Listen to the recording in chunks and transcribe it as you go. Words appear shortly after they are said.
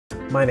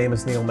My name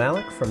is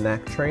Malek from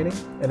Knack Training,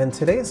 and in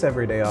today's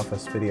Everyday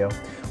Office video,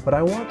 what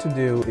I want to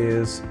do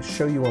is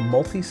show you a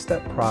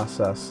multi-step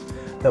process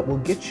that will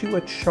get you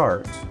a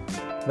chart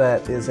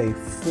that is a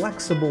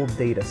flexible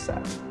data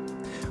set.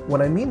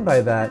 What I mean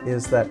by that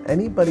is that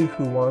anybody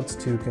who wants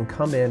to can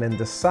come in and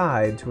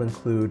decide to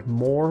include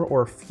more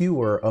or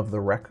fewer of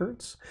the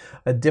records,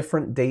 a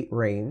different date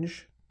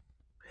range,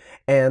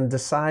 and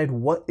decide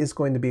what is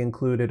going to be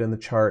included in the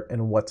chart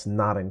and what's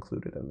not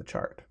included in the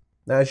chart.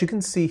 Now, as you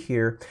can see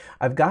here,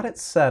 I've got it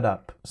set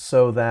up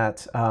so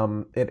that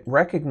it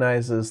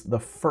recognizes the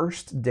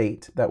first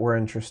date that we're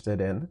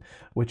interested in,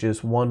 which is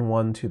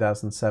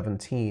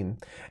 1/1/2017,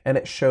 and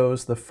it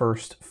shows the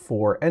first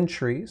 4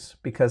 entries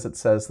because it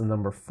says the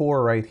number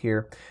 4 right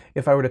here.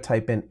 If I were to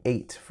type in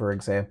 8, for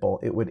example,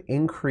 it would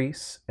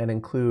increase and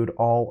include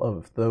all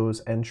of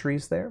those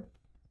entries there.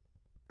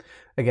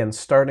 Again,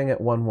 starting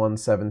at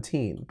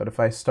 1/1/17, but if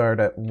I start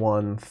at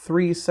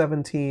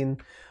 1/3/17,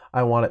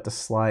 I want it to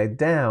slide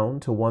down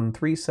to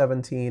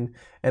 1/3/17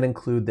 and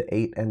include the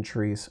 8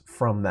 entries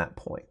from that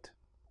point.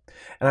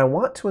 And I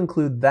want to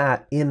include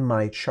that in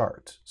my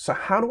chart. So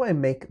how do I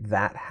make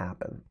that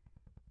happen?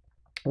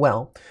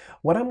 Well,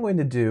 what I'm going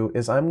to do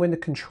is I'm going to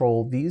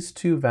control these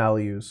two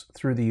values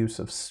through the use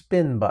of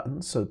spin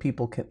buttons so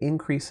people can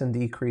increase and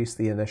decrease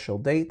the initial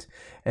date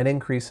and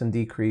increase and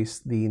decrease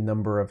the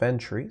number of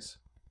entries.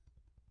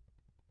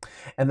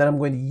 And then I'm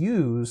going to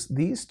use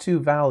these two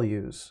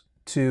values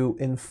to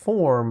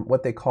inform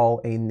what they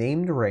call a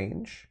named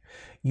range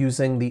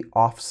using the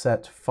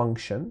offset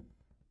function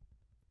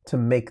to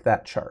make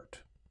that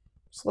chart.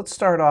 So let's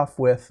start off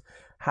with,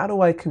 how do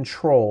I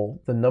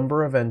control the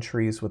number of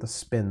entries with a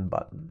spin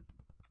button?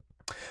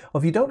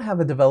 Well, if you don't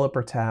have a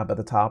developer tab at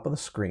the top of the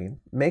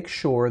screen, make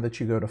sure that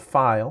you go to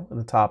File in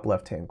the top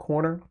left-hand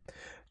corner,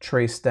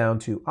 trace down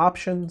to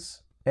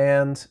Options,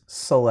 and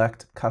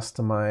select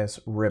Customize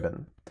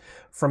Ribbon.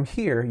 From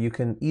here, you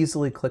can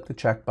easily click the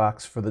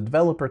checkbox for the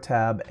Developer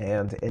tab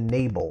and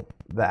enable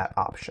that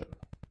option.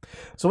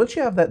 So once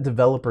you have that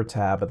Developer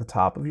tab at the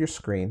top of your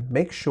screen,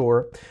 make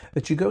sure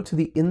that you go to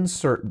the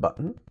Insert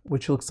button,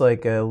 which looks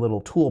like a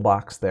little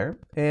toolbox there,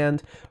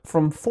 and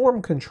from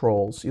Form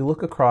Controls, you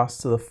look across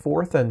to the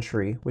 4th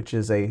entry, which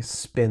is a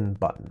Spin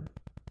button.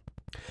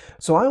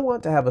 So I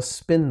want to have a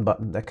spin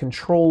button that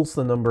controls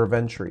the number of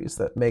entries,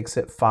 that makes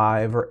it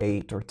 5 or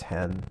 8 or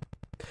 10.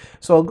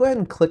 So I'll go ahead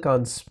and click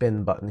on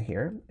Spin button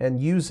here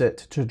and use it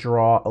to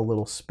draw a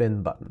little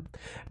spin button.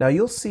 Now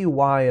you'll see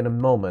why in a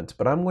moment,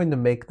 but I'm going to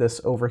make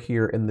this over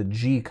here in the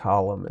G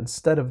column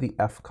instead of the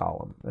F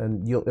column,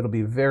 and it'll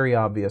be very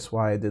obvious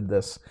why I did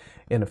this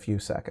in a few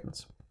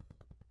seconds.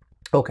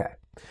 Okay.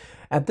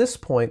 At this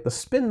point, the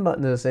spin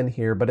button is in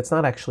here, but it's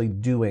not actually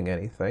doing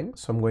anything.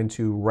 So I'm going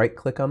to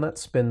right-click on that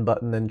spin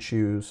button and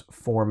choose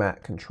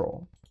Format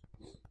Control.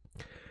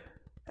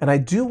 And I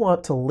do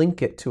want to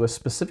link it to a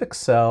specific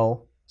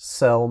cell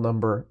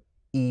number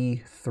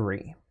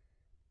E3.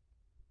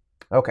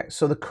 Okay,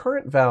 so the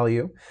current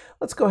value,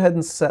 let's go ahead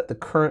and set the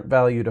current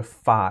value to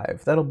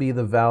 5. That'll be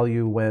the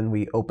value when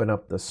we open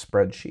up the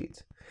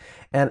spreadsheet.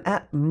 And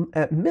at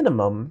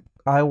minimum,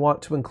 I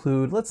want to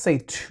include, let's say,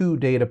 2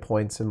 data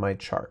points in my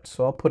chart.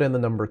 So I'll put in the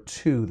number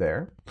 2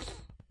 there.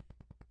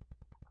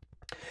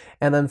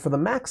 And then for the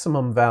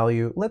maximum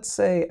value, let's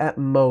say at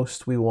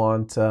most we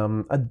want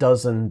a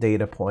dozen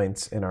data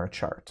points in our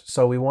chart.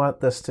 So we want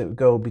this to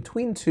go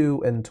between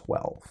 2 and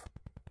 12.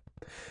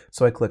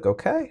 So I click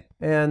OK,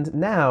 and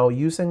now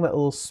using that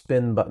little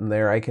spin button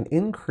there, I can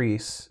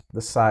increase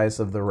the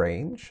size of the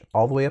range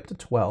all the way up to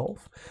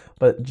 12,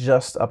 but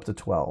just up to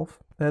 12,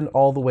 and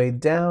all the way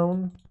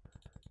down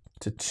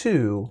to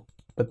 2,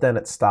 but then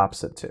it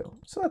stops at 2.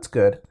 So that's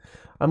good.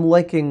 I'm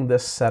liking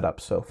this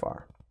setup so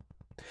far.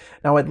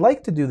 Now I'd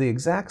like to do the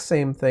exact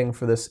same thing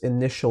for this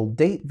initial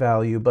date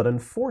value, but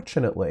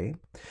unfortunately,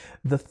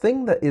 the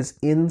thing that is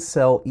in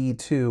cell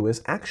E2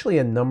 is actually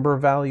a number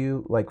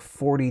value like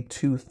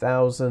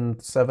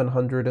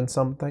 42,700 and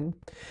something,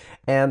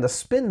 and a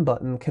spin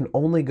button can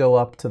only go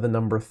up to the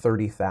number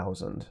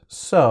 30,000.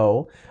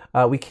 So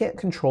we can't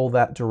control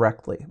that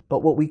directly,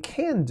 but what we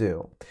can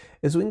do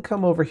is we can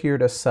come over here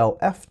to cell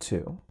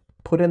F2,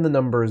 put in the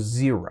number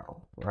 0.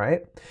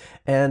 Right?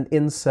 And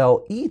in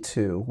cell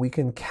E2, we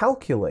can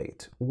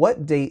calculate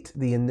what date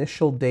the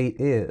initial date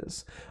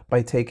is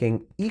by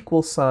taking =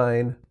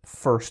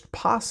 first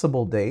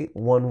possible date,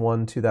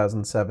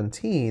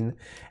 1/1/2017,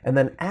 and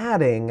then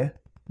adding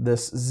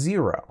this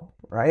 0,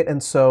 right?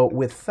 And so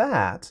with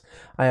that,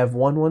 I have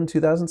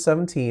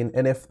 1/1/2017,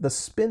 and if the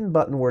spin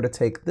button were to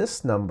take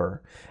this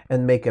number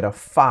and make it a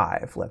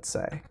 5, let's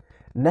say,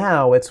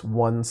 now it's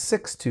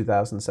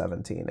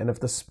 1/6/2017, and if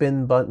the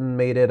spin button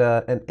made it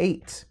an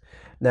 8,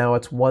 now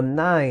it's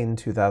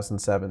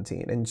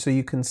 1/9/2017. And so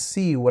you can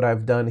see what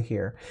I've done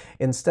here.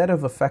 Instead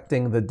of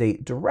affecting the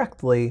date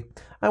directly,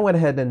 I went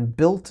ahead and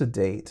built a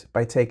date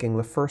by taking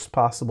the first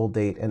possible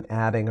date and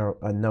adding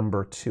a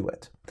number to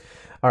it.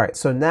 All right,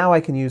 so now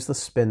I can use the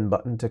spin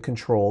button to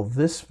control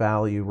this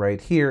value right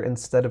here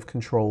instead of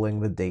controlling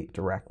the date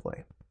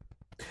directly.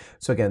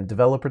 So again,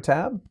 Developer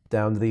tab,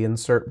 down to the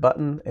Insert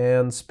button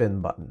and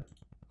Spin button.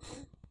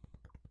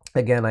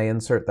 Again, I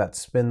insert that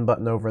Spin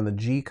button over in the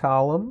G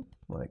column,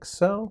 like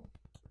so.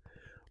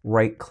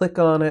 Right-click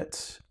on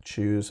it,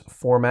 choose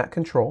Format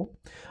Control.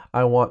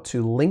 I want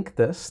to link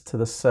this to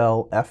the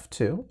cell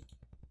F2.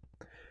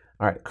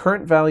 All right,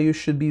 current value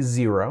should be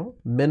 0,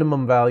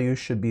 minimum value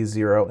should be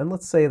 0, and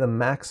let's say the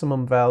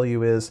maximum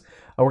value is,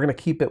 we're going to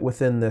keep it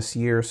within this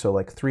year, so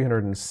like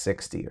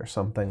 360 or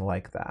something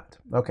like that.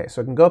 Okay,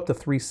 so it can go up to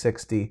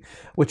 360,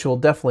 which will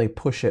definitely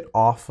push it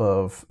off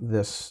of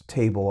this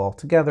table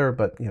altogether,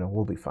 but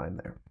we'll be fine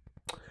there.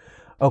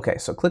 Okay,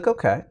 so click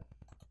OK.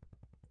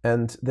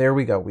 And there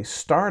we go. We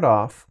start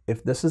off,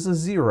 if this is a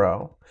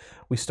 0,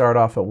 we start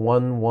off at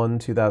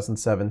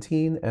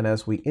 1/1/2017, and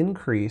as we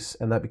increase,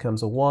 and that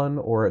becomes a 1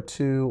 or a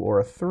 2 or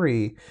a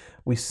 3,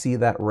 we see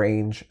that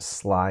range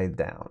slide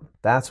down.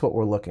 That's what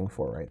we're looking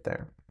for right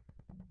there.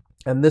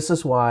 And this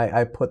is why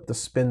I put the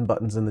spin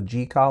buttons in the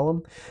G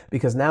column,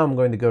 because now I'm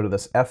going to go to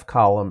this F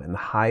column and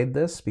hide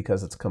this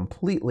because it's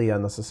completely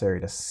unnecessary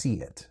to see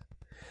it.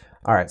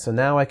 All right, so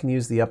now I can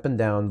use the up and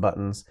down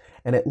buttons,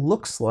 and it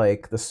looks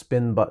like the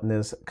spin button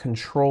is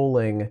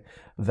controlling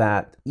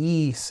that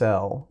E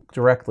cell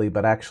directly,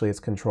 but actually it's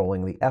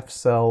controlling the F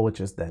cell, which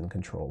is then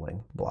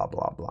controlling blah,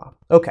 blah, blah.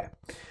 Okay,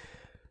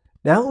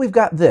 now that we've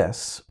got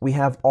this, we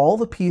have all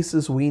the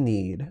pieces we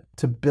need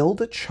to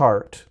build a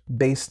chart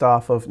based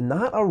off of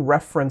not a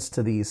reference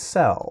to these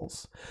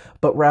cells,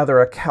 but rather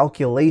a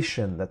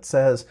calculation that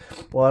says,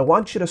 well, I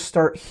want you to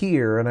start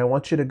here and I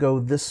want you to go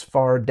this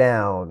far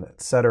down,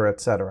 etc.,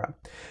 etc.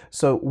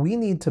 So we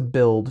need to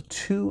build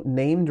 2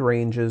 named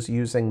ranges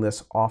using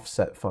this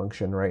offset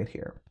function right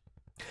here.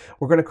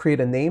 We're going to create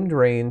a named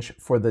range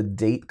for the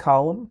date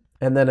column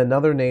and then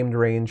another named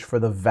range for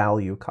the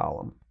value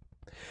column.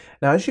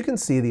 Now, as you can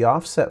see, the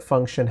offset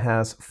function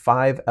has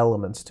 5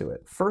 elements to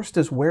it. First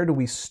is, where do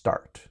we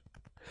start?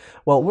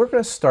 Well, we're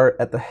going to start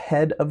at the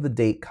head of the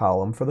date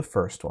column for the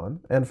first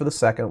one, and for the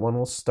second one,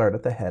 we'll start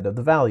at the head of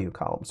the value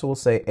column. So we'll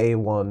say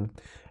A1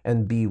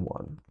 and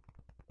B1.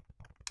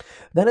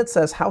 Then it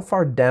says, how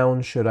far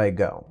down should I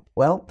go?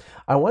 Well,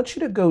 I want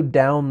you to go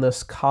down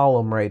this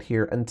column right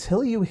here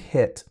until you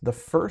hit the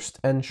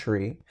first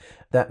entry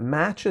that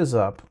matches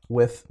up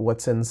with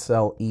what's in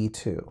cell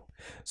E2.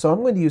 So I'm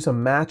going to use a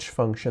match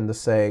function to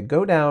say,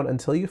 go down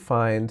until you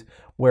find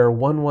where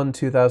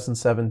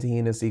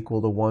 1/1/2017 is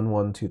equal to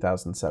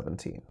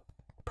 1/1/2017.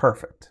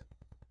 Perfect.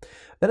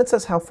 Then it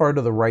says, how far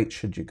to the right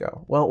should you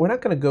go? Well, we're not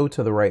going to go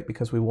to the right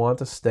because we want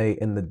to stay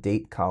in the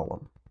date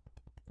column.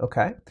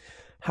 Okay?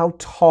 How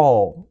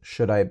tall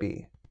should I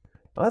be?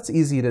 Well, that's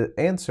easy to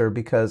answer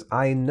because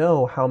I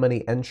know how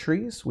many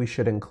entries we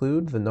should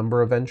include, the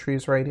number of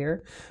entries right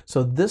here.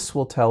 So this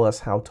will tell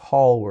us how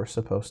tall we're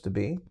supposed to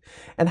be.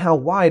 And how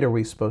wide are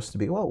we supposed to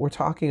be? Well, we're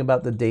talking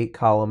about the date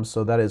column,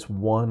 so that is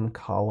 1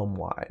 column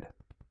wide.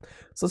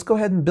 So let's go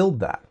ahead and build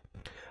that.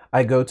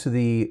 I go to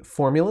the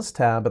Formulas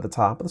tab at the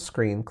top of the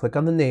screen, click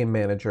on the Name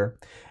Manager,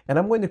 and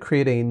I'm going to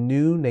create a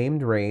new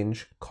named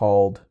range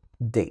called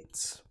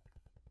Dates.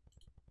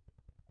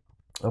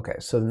 Okay,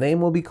 so the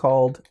name will be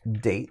called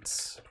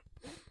Dates,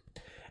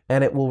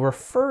 and it will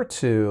refer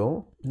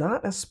to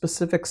not a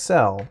specific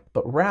cell,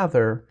 but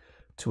rather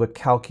to a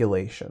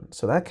calculation.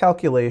 So that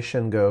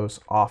calculation goes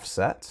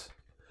offset,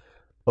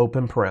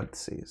 open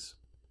parentheses.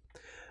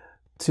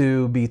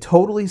 To be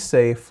totally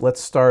safe, let's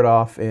start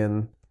off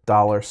in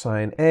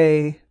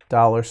 $A,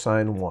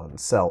 $1,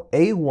 cell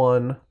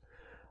A1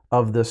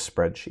 of this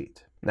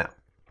spreadsheet. Now,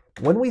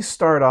 when we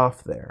start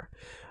off there,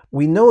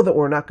 we know that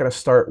we're not going to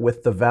start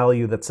with the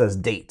value that says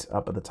date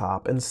up at the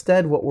top.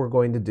 Instead, what we're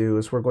going to do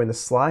is we're going to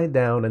slide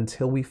down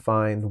until we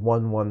find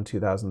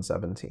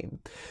 1/1/2017.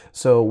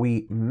 So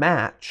we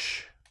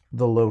match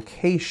the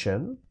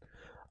location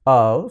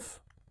of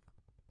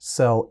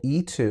cell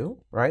E2,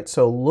 right?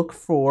 So look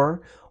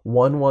for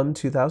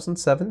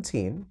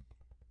 1/1/2017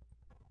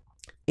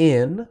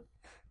 in,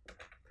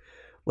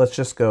 let's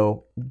just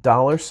go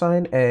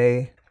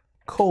 $A,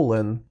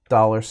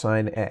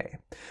 $A.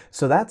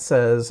 So that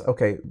says,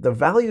 okay, the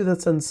value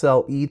that's in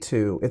cell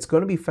E2, it's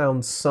going to be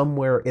found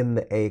somewhere in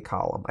the A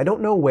column. I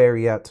don't know where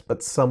yet,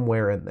 but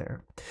somewhere in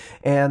there.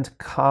 And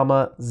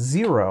comma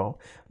 0,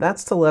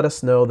 that's to let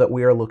us know that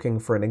we are looking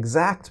for an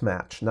exact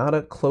match, not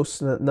a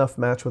close enough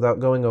match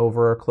without going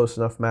over or close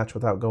enough match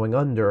without going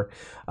under.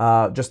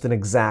 Just an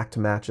exact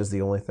match is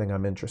the only thing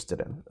I'm interested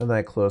in. And then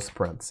I close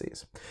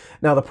parentheses.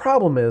 Now the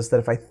problem is that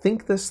if I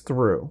think this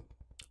through,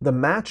 the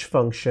match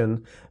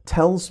function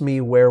tells me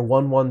where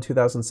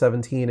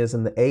 1/1/2017 is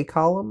in the A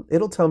column.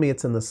 It'll tell me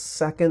it's in the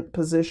second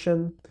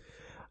position,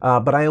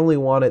 but I only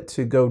want it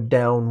to go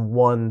down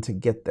 1 to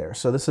get there.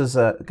 So this is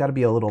got to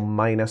be a little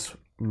minus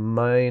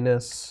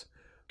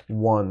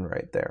 1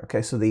 right there.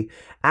 Okay, so the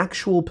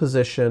actual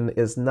position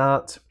is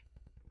not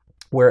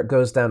where it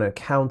goes down and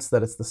counts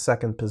that it's the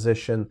second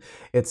position.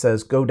 It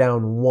says go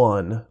down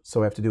 1,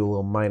 so we have to do a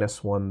little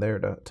 -1 there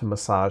to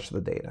massage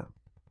the data.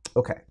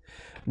 Okay,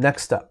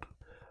 next up.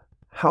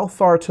 How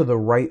far to the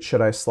right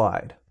should I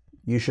slide?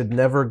 You should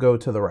never go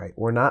to the right.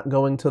 We're not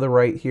going to the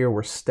right here.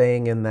 We're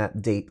staying in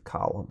that date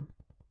column.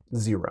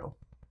 0.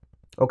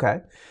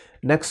 Okay,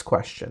 next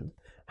question.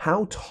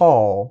 How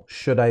tall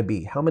should I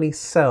be? How many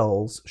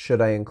cells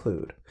should I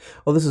include?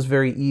 Well, this is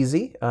very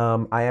easy.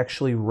 I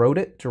actually wrote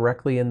it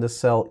directly into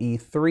cell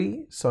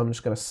E3, so I'm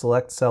just going to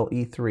select cell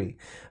E3.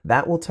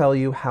 That will tell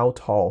you how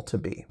tall to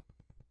be.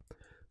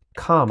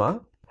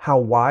 Comma, how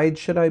wide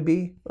should I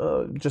be?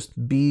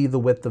 Just be the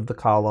width of the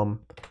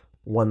column,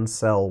 1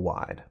 cell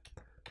wide.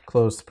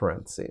 Close the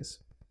parentheses.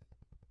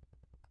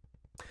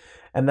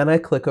 And then I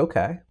click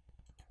OK.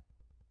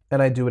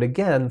 And I do it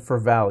again for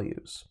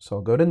values. So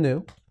I'll go to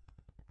New,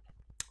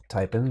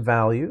 type in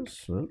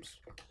values. Oops.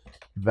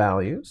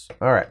 Values.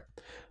 All right.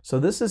 So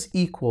this is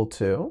equal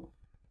to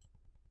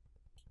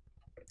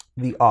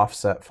the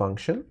offset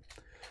function,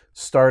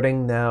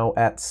 starting now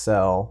at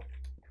cell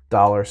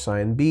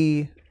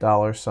 $B,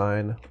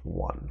 $1.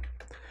 All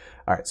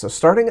right. So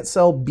starting at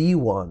cell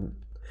B1,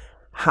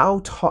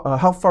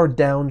 how far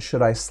down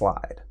should I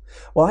slide?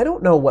 Well, I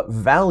don't know what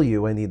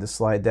value I need to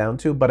slide down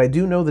to, but I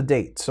do know the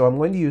date. So I'm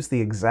going to use the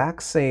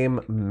exact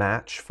same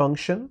match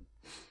function,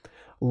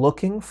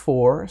 looking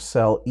for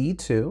cell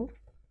E2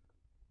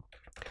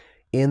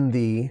 in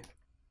the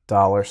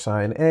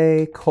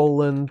 $A,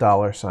 colon,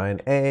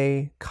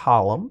 $A,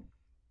 column,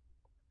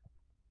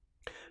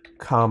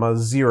 comma,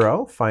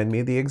 0, find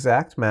me the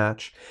exact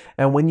match.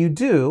 And when you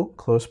do,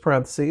 close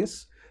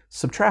parentheses,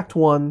 subtract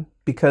 1,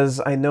 because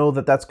I know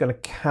that that's going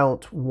to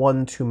count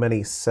 1 too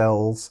many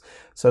cells.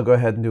 So go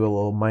ahead and do a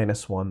little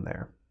 -1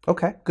 there.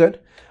 Okay, good.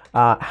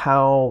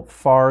 How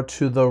far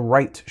to the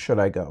right should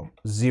I go?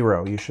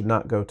 0. You should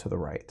not go to the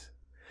right.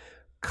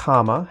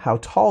 Comma, how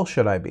tall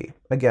should I be?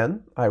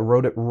 Again, I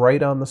wrote it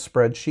right on the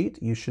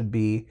spreadsheet. You should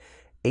be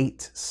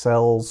 8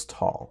 cells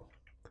tall.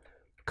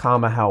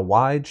 Comma, how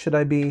wide should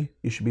I be?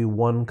 You should be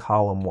 1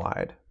 column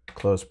wide.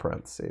 Close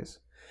parentheses.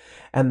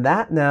 And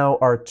that now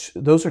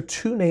those are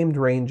 2 named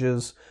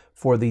ranges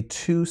for the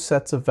 2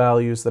 sets of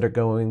values that are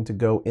going to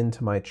go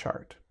into my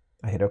chart.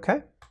 I hit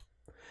OK.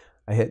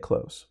 I hit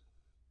close.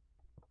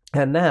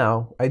 And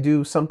now I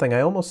do something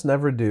I almost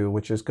never do,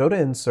 which is go to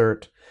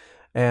Insert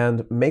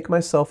and make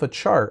myself a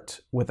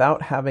chart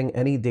without having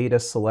any data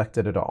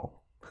selected at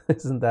all.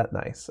 Isn't that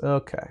nice?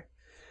 Okay.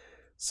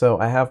 So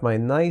I have my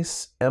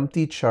nice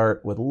empty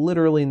chart with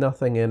literally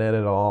nothing in it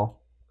at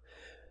all.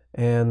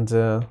 And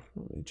let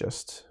me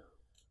just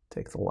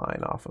take the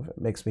line off of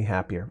it. Makes me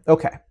happier.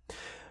 Okay.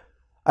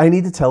 I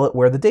need to tell it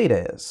where the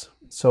data is.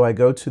 So I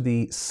go to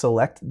the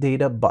Select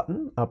Data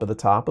button up at the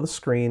top of the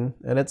screen,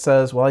 and it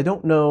says, well, I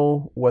don't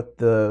know what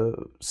the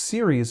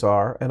series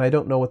are, and I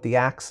don't know what the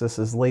axis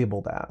is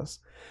labeled as.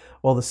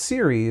 Well, the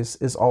series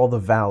is all the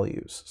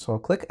values. So I'll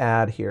click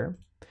Add here,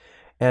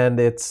 and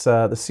it's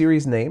the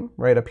series name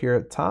right up here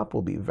at the top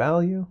will be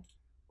value,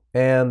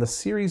 and the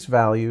series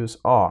values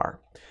are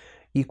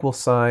 =, the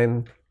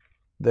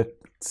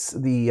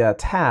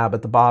tab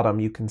at the bottom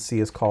you can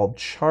see is called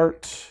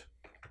Chart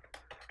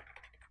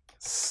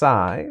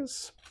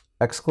Size,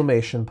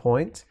 exclamation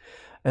point,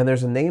 and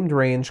there's a named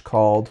range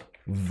called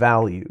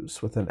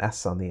values with an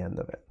S on the end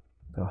of it.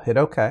 I'll hit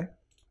OK,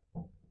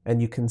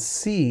 and you can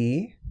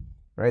see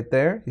right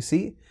there, you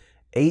see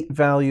 8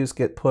 values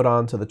get put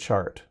onto the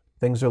chart.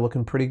 Things are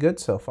looking pretty good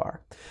so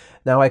far.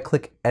 Now I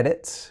click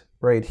Edit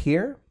right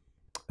here,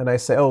 and I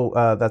say, oh,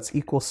 that's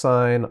excuse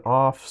me,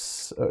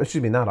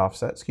 not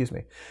offset, excuse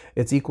me.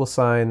 It's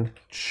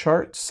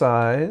chart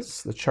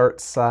size, the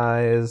chart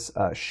size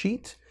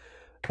sheet,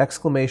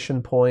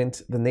 exclamation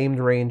point, the named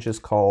range is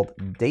called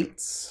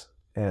dates,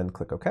 and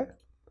click OK.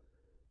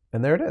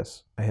 And there it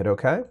is. I hit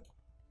OK.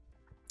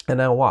 And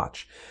now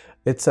watch.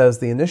 It says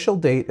the initial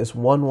date is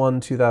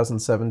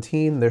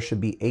 1/1/2017. There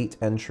should be 8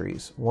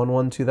 entries.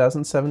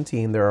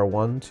 1/1/2017, there are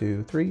 1,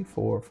 2, 3,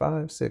 4,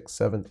 5, 6,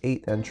 7,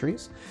 8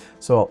 entries.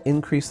 So I'll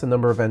increase the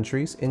number of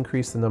entries,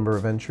 increase the number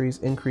of entries,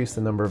 increase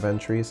the number of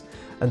entries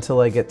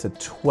until I get to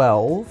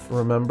 12.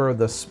 Remember,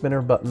 the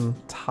spinner button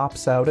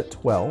tops out at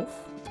 12.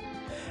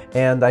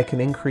 And I can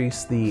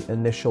increase the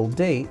initial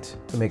date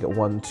to make it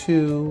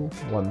 1/2,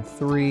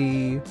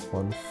 1/3,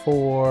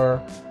 1/4,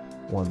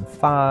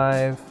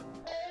 1/5,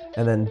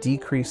 and then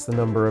decrease the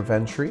number of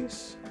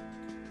entries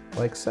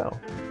like so.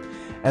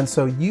 And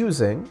so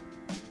using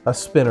a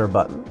spinner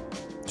button,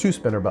 2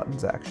 spinner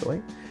buttons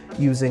actually,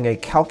 using a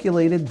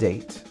calculated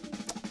date,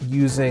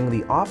 using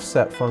the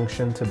offset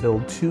function to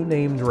build 2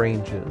 named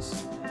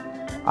ranges,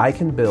 I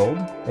can build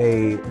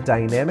a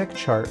dynamic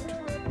chart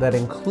that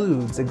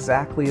includes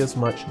exactly as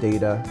much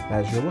data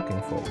as you're looking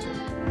for to.